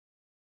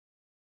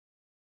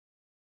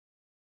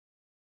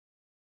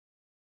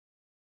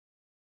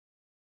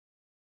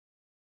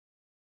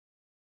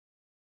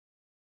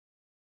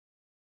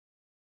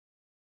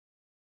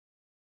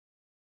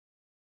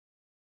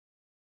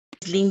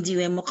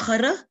Lindiwe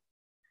Mokgoro.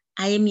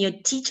 I am your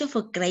teacher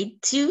for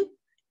grade 2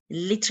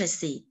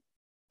 literacy.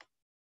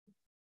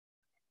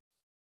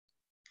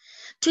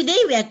 Today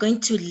we are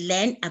going to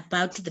learn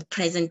about the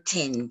present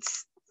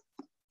tense.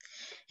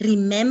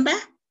 Remember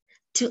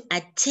to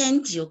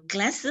attend your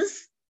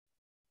classes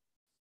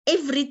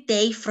every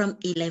day from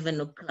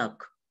 11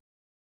 o'clock.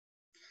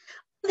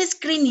 On the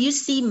screen you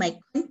see my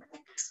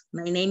contacts.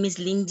 My name is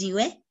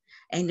Lindiwe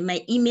and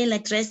my email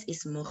address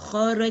is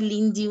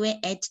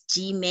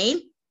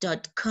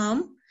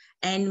mokhorolindiwe@gmail.com.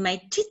 And my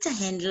Twitter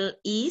handle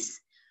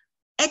is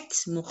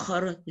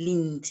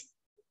 @mokhorolind.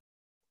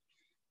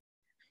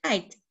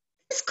 Right,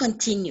 let's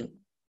continue.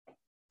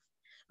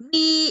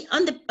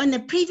 On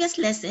the previous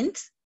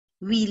lessons,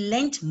 we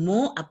learned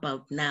more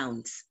about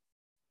nouns.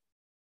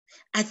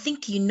 I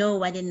think you know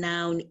what a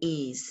noun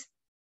is.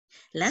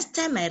 Last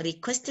time I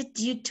requested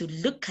you to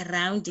look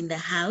around in the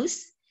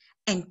house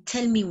and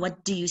tell me,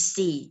 what do you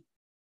see?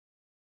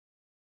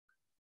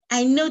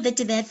 I know that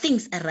there are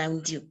things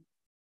around you.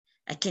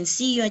 I can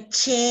see your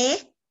chair.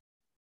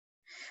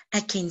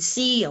 I can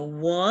see your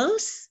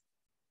walls.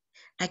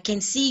 I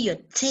can see your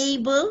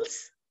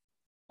tables.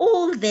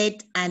 All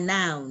that are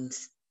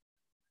nouns.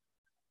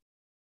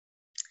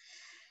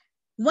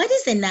 What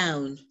is a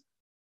noun?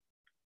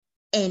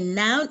 A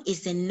noun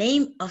is the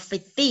name of a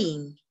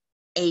thing,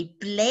 a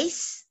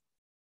place,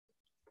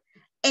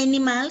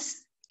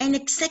 animals, and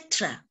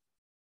etc.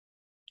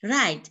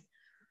 Right.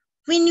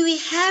 When we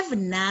have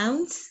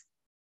nouns,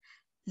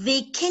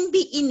 they can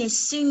be in a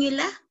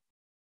singular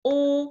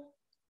or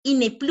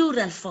in a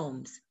plural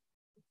forms.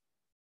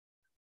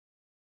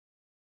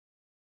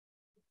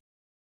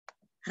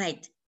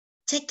 Right,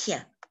 check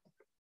here.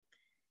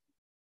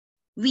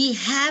 We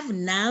have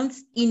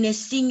nouns in a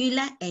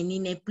singular and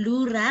in a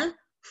plural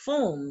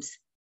forms.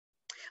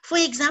 For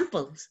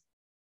examples,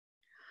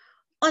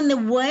 on a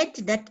word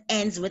that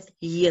ends with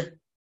y,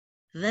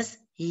 this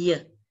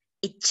y,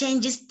 it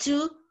changes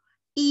to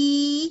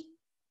e,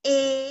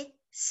 a,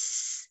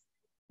 s,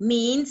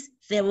 means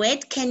the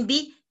word can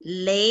be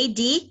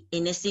lady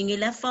in a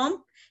singular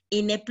form.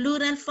 In a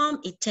plural form,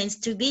 it tends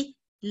to be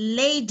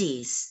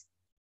ladies.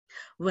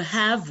 We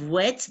have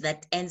words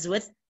that ends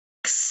with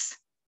x,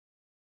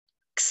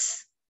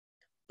 x,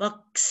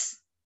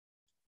 box,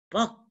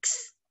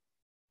 box.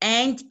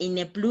 And in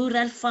a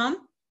plural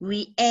form,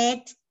 we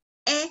add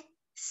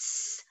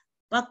s,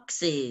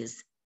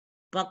 boxes,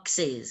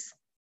 boxes.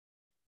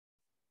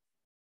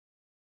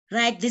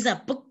 Right, these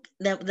are book,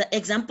 the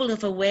example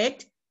of a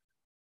word.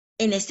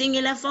 In a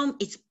singular form,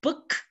 it's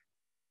book.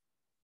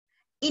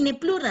 In a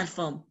plural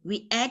form,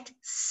 we add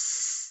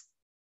s,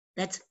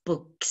 that's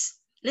books.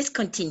 Let's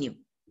continue.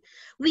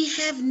 We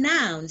have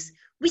nouns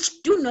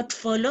which do not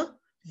follow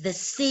the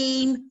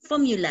same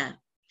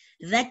formula.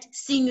 That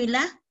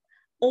singular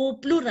or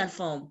plural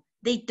form,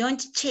 they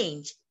don't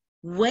change.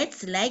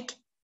 Words like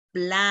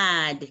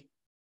blood,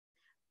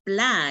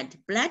 blood,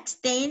 blood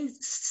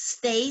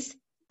stays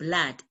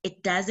blood.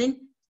 It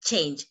doesn't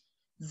change.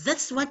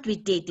 That's what we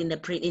did in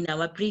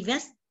our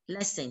previous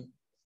lesson.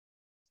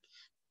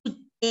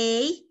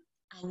 Today,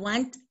 I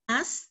want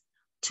us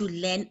to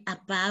learn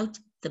about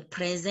the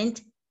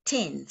present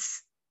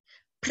tense.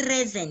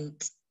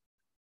 Present,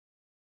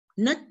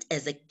 not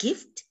as a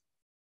gift,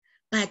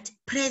 but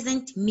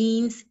present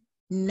means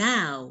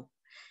now.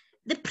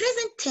 The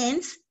present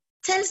tense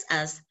tells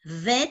us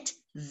that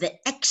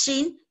the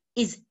action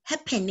is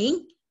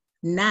happening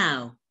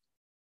now.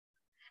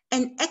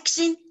 An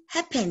action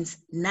happens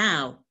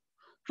now.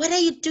 What are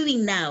you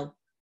doing now?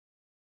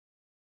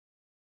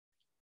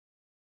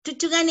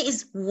 Tutugane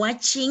is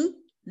watching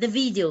the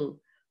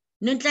video.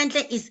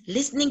 Nonhlanhla is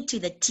listening to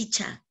the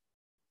teacher.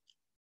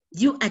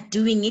 You are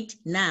doing it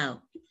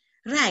now.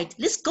 Right,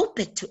 let's go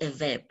back to a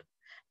verb.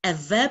 A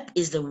verb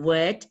is a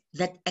word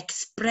that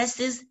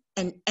expresses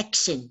an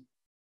action.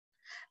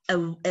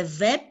 A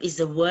verb is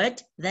a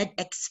word that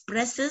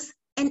expresses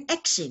an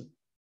action.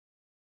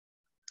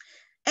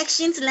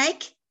 Actions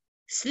like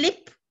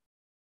sleep,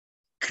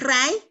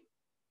 cry,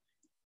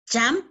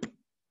 jump,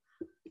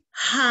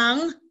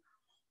 hang,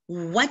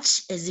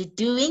 watch as you're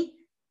doing,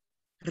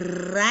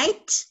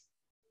 write,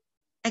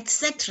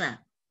 etc.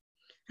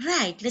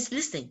 Right, let's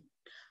listen.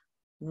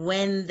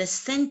 When the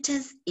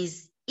sentence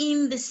is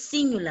in the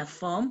singular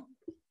form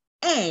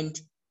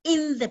and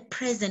in the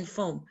present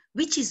form,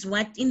 which is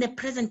what in the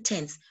present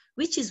tense,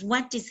 which is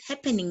what is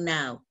happening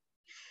now,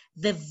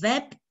 the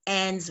verb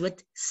ends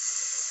with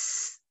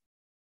s.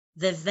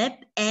 The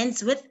verb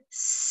ends with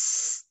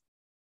s.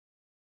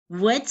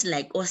 Words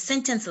like, or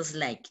sentences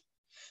like,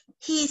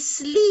 he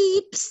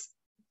sleeps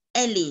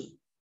early.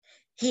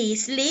 He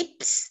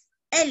sleeps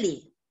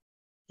early.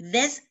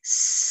 There's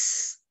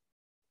s,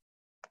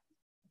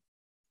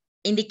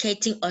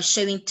 indicating or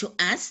showing to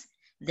us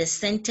the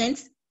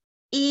sentence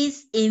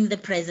is in the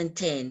present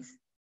tense.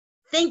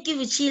 Thank you,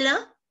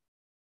 Vichilo.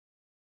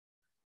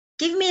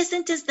 Give me a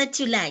sentence that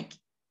you like.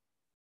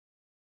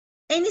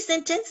 Any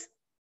sentence?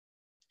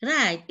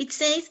 Right, it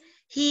says,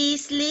 he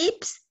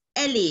sleeps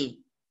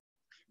early.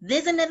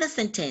 There's another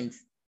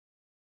sentence.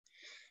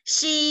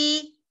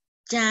 She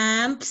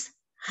jumps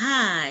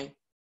high.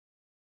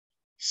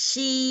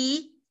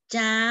 She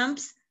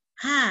jumps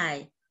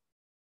high.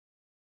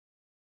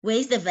 Where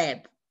is the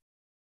verb?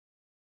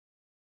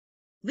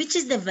 Which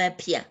is the verb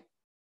here?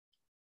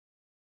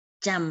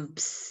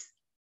 Jumps.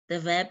 The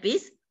verb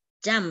is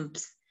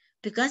jumps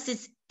because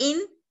it's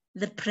in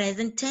the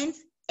present tense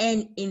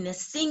and in a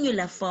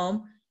singular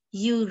form,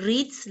 you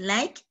read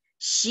like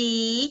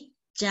she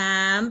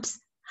jumps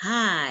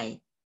high.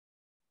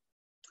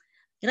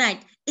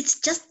 Right. It's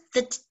just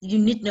that you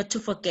need not to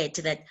forget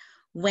that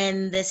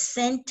when the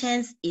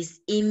sentence is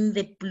in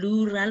the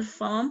plural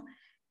form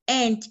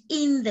and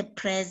in the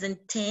present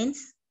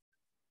tense,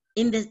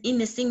 in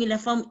the singular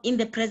form, in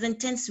the present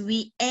tense,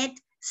 we add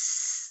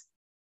s.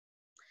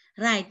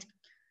 Right.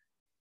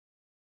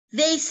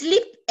 They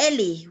sleep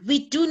early.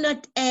 We do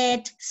not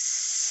add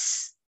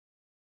s.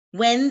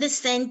 When the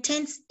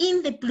sentence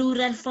in the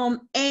plural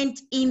form and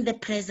in the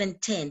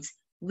present tense,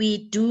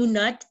 we do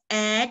not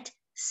add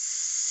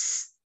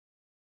s.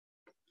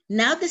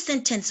 Now the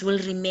sentence will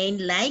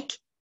remain like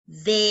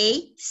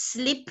they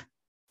sleep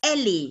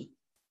early.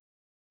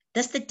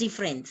 That's the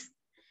difference.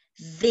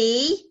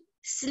 They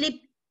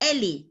sleep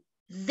early.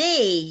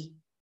 They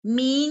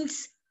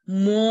means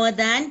more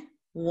than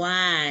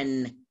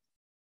one.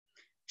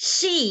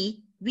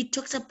 She, that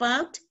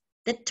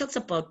talks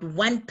about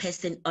one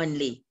person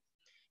only.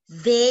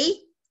 They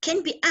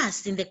can be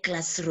us in the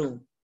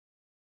classroom.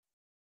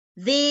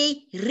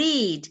 They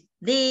read,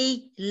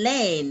 they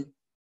learn.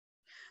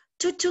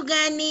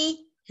 Tutugani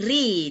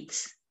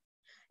reads.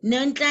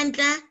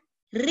 Nonhlanhla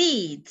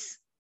reads.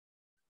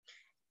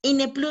 In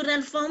a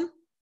plural form,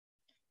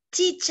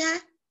 teacher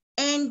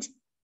and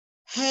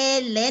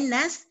her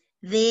learners,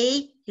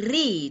 they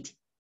read.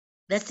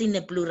 That's in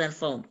a plural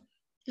form.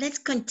 Let's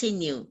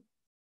continue.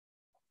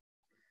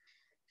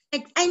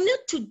 I know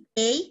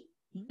today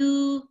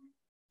you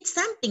did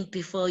something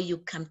before you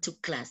come to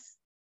class.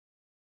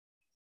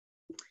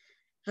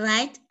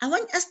 Right? I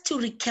want us to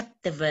recap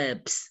the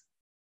verbs.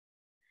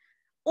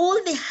 All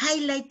the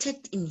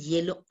highlighted in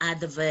yellow are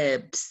the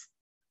verbs.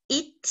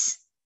 Eat,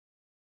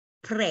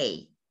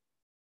 pray.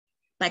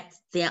 But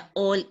they are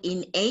all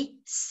in a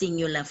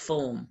singular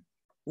form.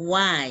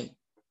 Why?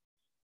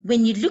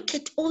 When you look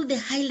at all the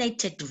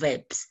highlighted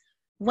verbs,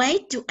 why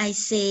do I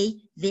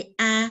say they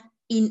are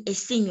in a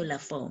singular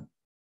form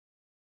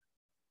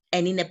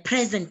and in a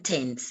present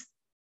tense?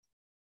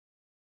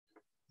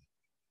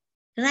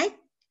 Right?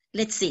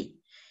 Let's see.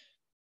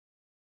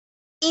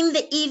 In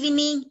the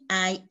evening,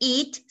 I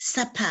eat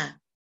supper.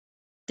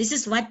 This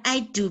is what I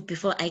do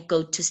before I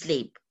go to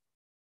sleep.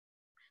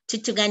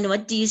 Tutugani,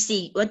 what do you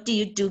see? What do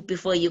you do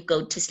before you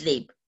go to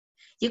sleep?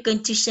 You're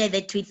going to share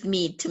that with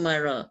me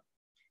tomorrow.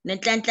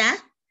 Nonhlanhla,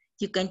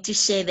 you're going to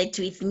share that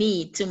with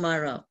me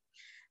tomorrow.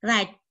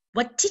 Right,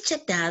 what teacher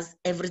does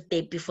every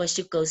day before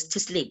she goes to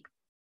sleep.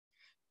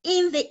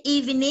 In the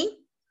evening,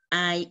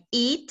 I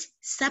eat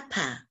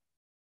supper.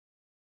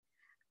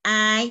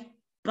 I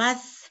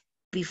bath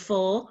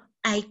before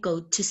I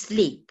go to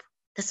sleep.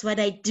 That's what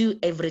I do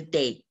every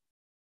day.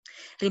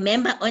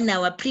 Remember on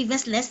our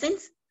previous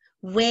lessons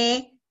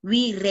where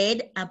we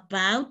read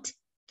about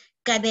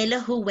Kabelo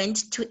who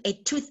went to a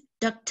tooth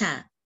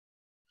doctor.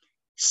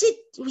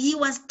 He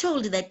was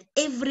told that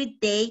every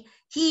day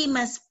he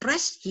must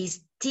brush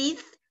his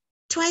teeth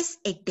twice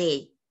a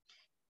day,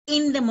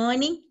 in the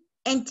morning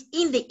and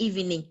in the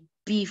evening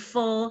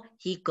before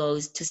he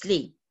goes to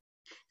sleep.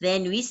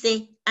 Then we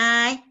say,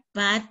 I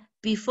bath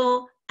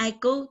before I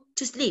go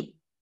to sleep.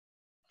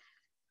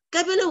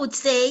 Kabelo would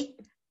say,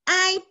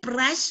 I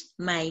brush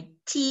my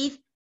teeth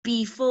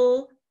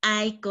before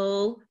I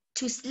go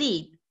to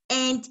sleep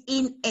and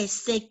in a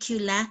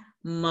circular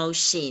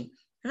motion.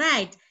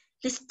 Right,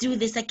 let's do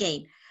this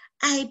again.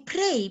 I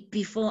pray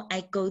before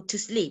I go to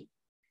sleep.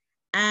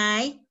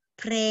 I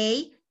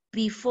pray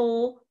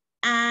before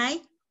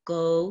I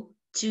go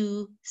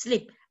to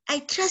sleep. I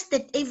trust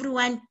that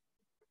everyone,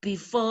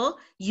 before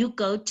you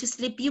go to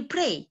sleep, you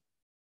pray.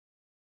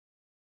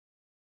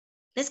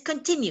 Let's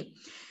continue.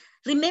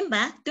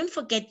 Remember, don't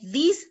forget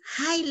these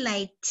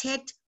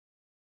highlighted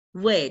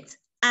words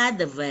are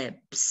the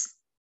verbs.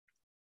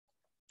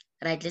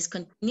 Right, let's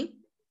continue.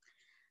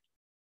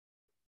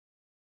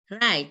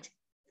 Right.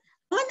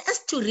 I want us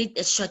to read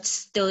a short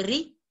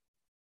story.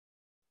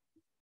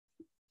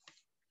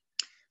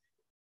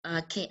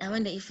 Okay, I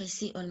wonder if I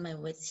see all my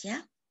words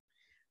here.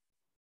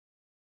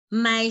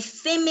 My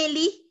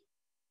family,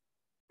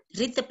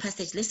 read the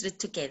passage, let's read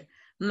together.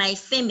 My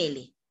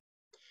family.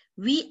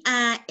 We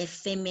are a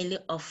family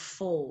of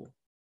 4.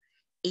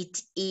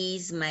 It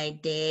is my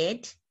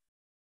dad,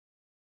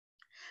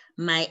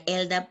 my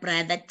elder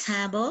brother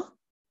Thabo,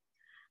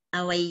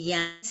 our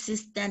young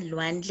sister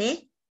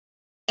Lwandle,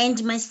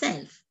 and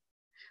myself.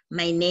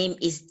 My name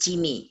is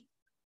Jimmy.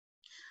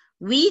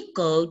 We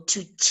go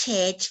to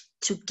church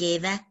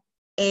together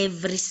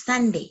every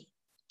Sunday.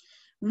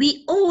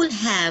 We all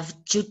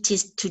have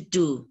duties to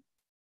do.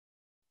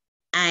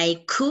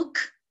 I cook,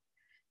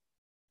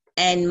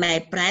 and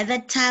my brother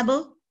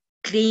Thabo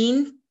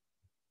cleans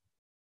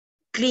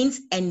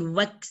and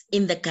works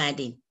in the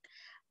garden.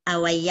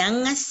 our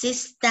younger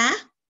sister,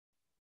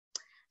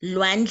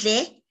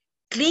 Lwandle,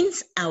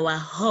 cleans our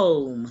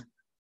home.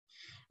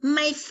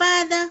 My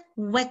father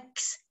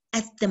works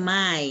at the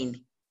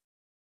mine.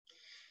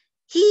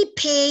 He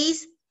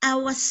pays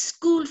our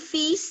school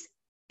fees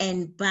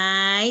and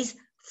buys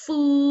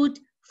food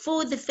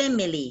for the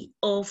family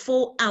or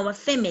for our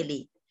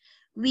family.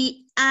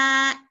 We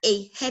are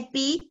a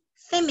happy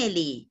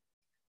family.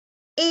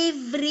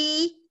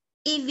 Every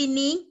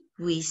evening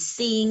we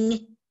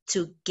sing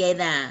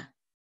together.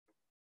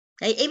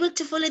 Are you able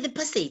to follow the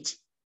passage?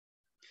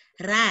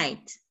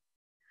 Right.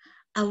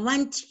 I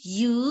want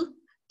you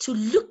to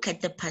look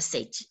at the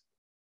passage.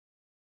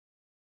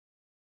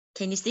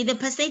 Can you see the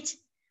passage?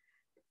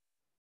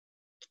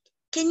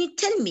 Can you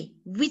tell me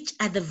which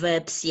are the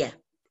verbs here?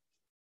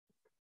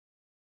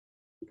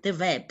 The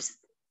verbs.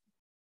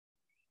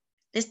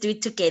 Let's do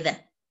it together.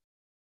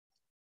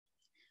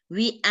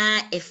 We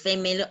are a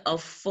family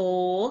of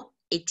 4.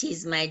 It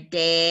is my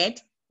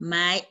dad,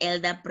 my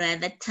elder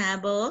brother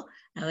Thabo,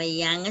 our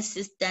younger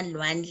sister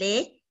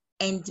Lwandle,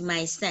 and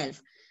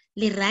myself.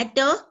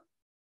 Lerato?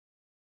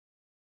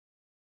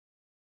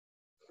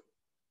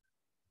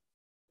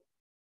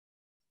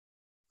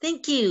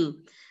 Thank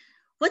you.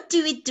 What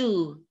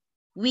do?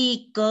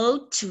 We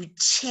go to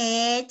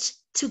church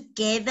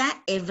together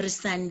every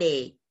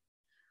Sunday.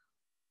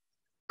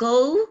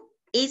 Go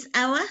is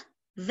our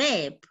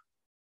verb.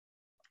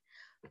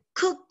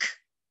 Cook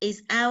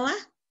is our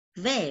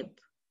verb.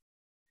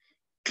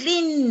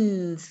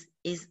 Cleans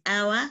is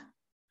our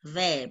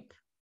verb.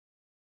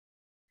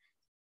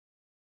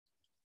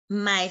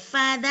 My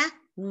father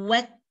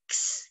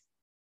works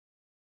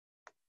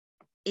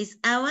is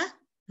our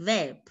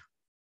verb.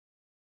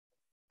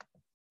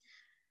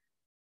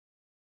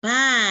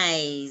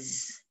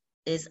 Buys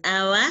is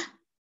our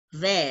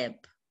verb.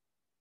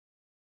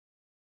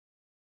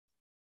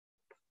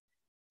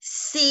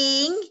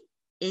 Sing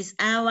is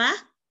our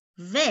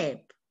verb.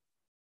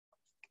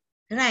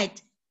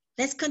 Right,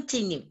 let's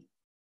continue.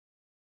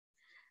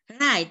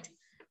 Right,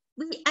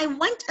 I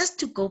want us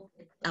to go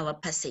to our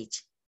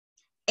passage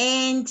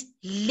and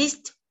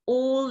list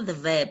all the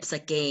verbs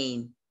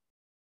again.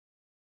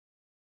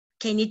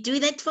 Can you do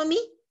that for me?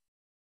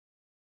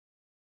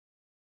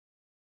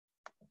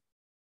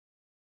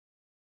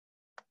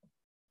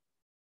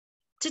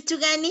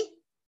 Tutugani?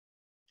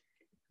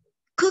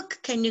 Cook,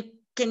 can you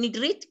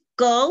read?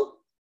 Go.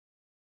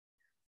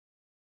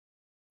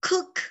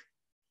 Cook.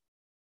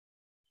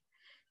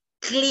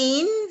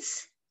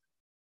 Cleans.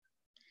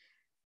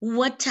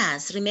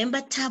 Waters.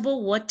 Remember,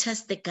 Thabo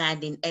waters the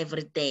garden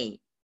every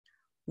day.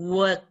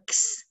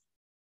 Works.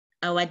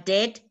 Our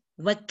dad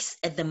works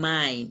at the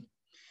mine.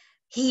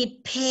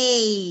 He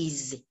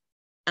pays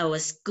our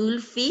school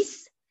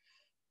fees.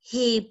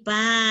 He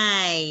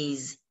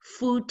buys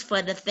food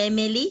for the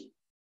family.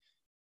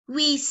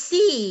 We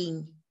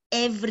sing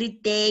every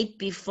day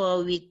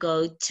before we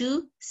go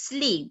to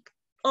sleep,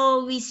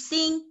 or we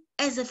sing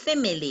as a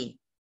family.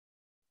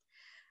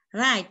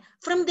 Right,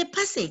 from the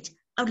passage,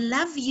 I would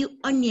love you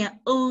on your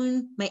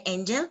own, my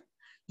angel.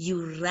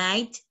 You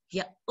write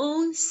your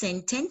own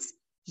sentence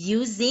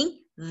using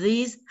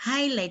these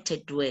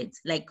highlighted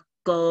words like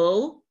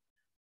go,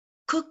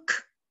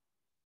 cook,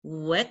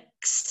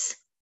 works,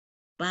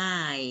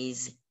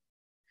 buys.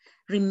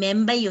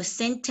 Remember, your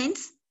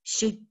sentence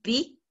should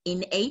be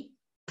in a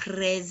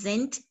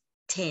present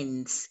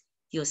tense.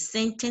 Your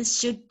sentence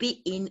should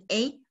be in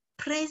a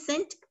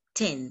present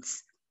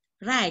tense.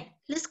 Right,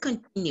 let's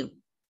continue.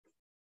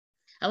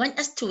 I want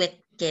us to work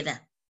together.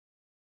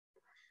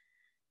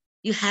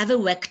 You have a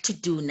work to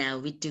do now.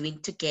 We're doing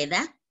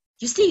together.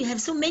 You see, you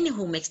have so many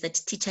homeworks that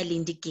Teacher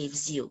Lindy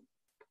gives you.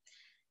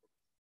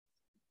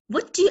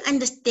 What do you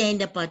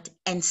understand about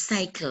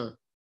encycle?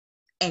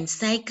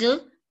 Encycle,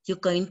 you're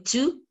going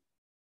to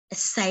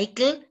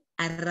cycle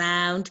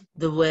around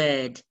the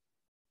word.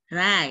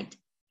 Right.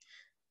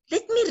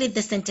 Let me read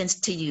the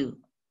sentence to you.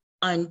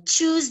 On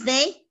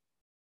Tuesday,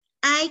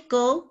 I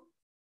go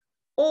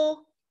or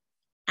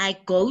I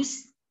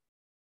goes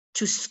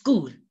to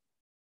school.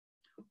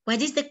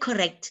 What is the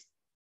correct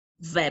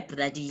verb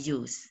that you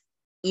use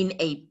in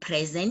a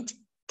present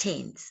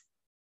tense?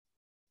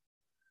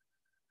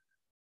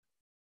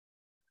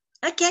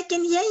 Okay, I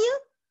can hear you.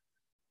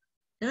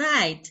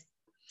 Right.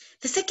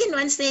 The second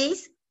one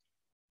says,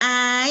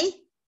 I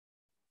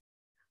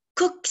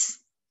cook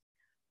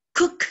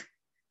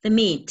the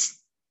meat.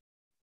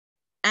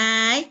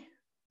 I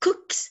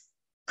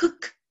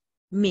cook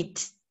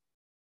meat.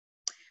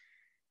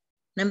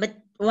 Number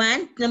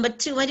 1. Number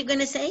 2, what are you going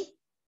to say?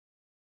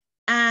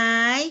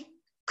 I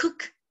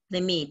cook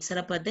the meat. So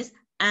about this,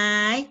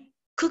 I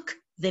cook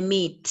the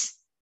meat.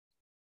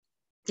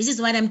 This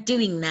is what I'm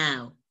doing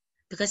now.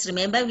 Because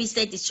remember, we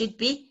said it should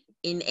be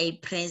in a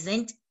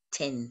present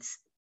tense.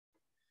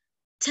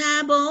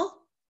 Thabo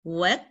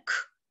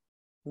works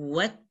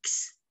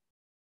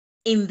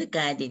in the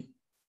garden.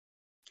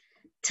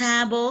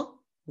 Thabo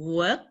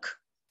works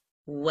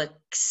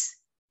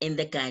in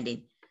the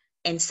garden.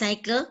 And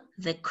cycle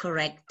the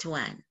correct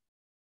one.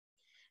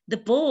 The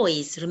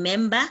boys,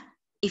 remember,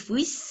 If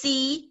we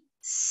see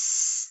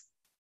s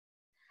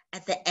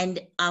at the end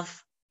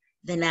of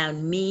the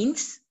noun,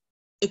 means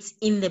it's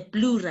in the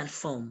plural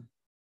form.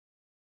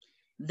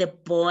 The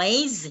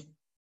boys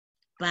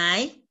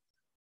buys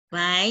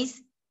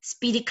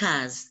speedy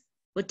cars.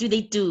 What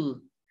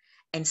do?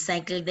 And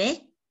cycle the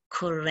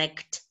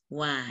correct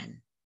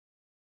one.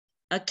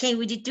 Okay,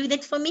 would you do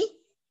that for me?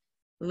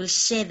 We will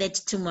share that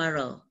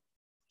tomorrow.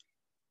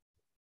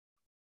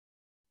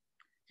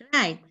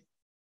 Right.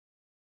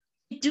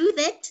 Do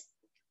that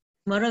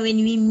tomorrow when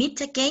we meet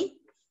again.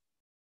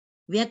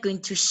 We are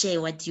going to share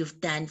what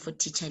you've done for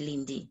Teacher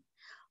Lindy.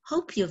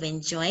 Hope you've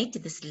enjoyed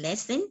this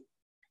lesson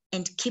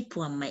and keep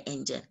warm, my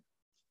angel.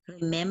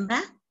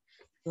 Remember,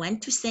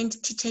 want to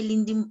send Teacher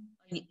Lindy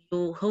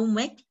your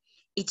homework?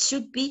 It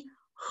should be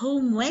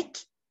homework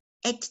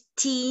at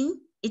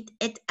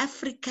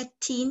Africa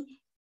Teen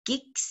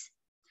Geeks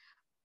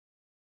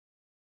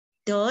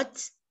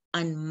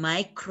on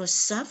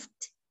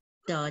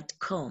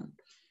Microsoft.com.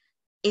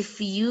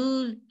 If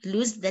you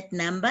lose that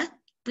number,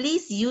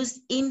 please use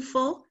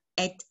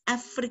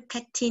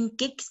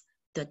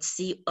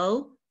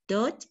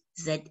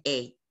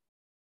info@africateengeeks.co.za.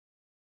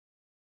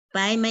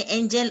 Bye, my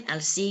angel.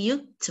 I'll see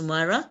you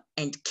tomorrow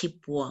and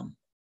keep warm.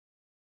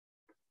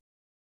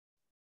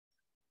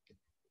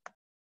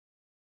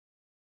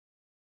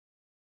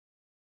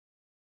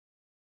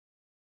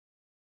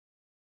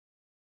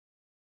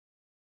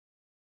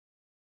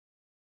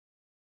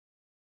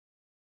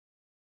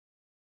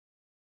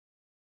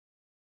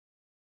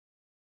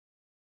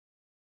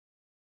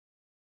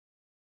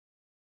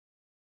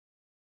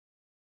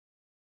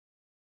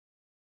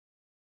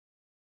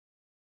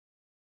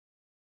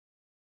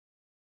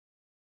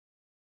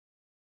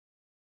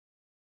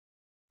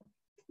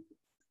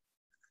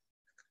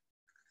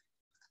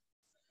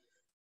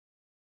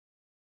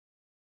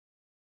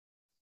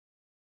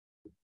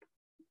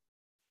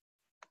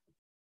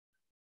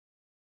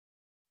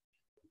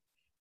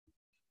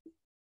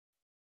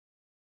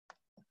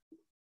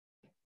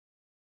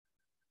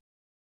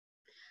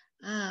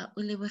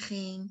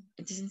 Ulebogeng,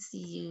 I didn't see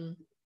you.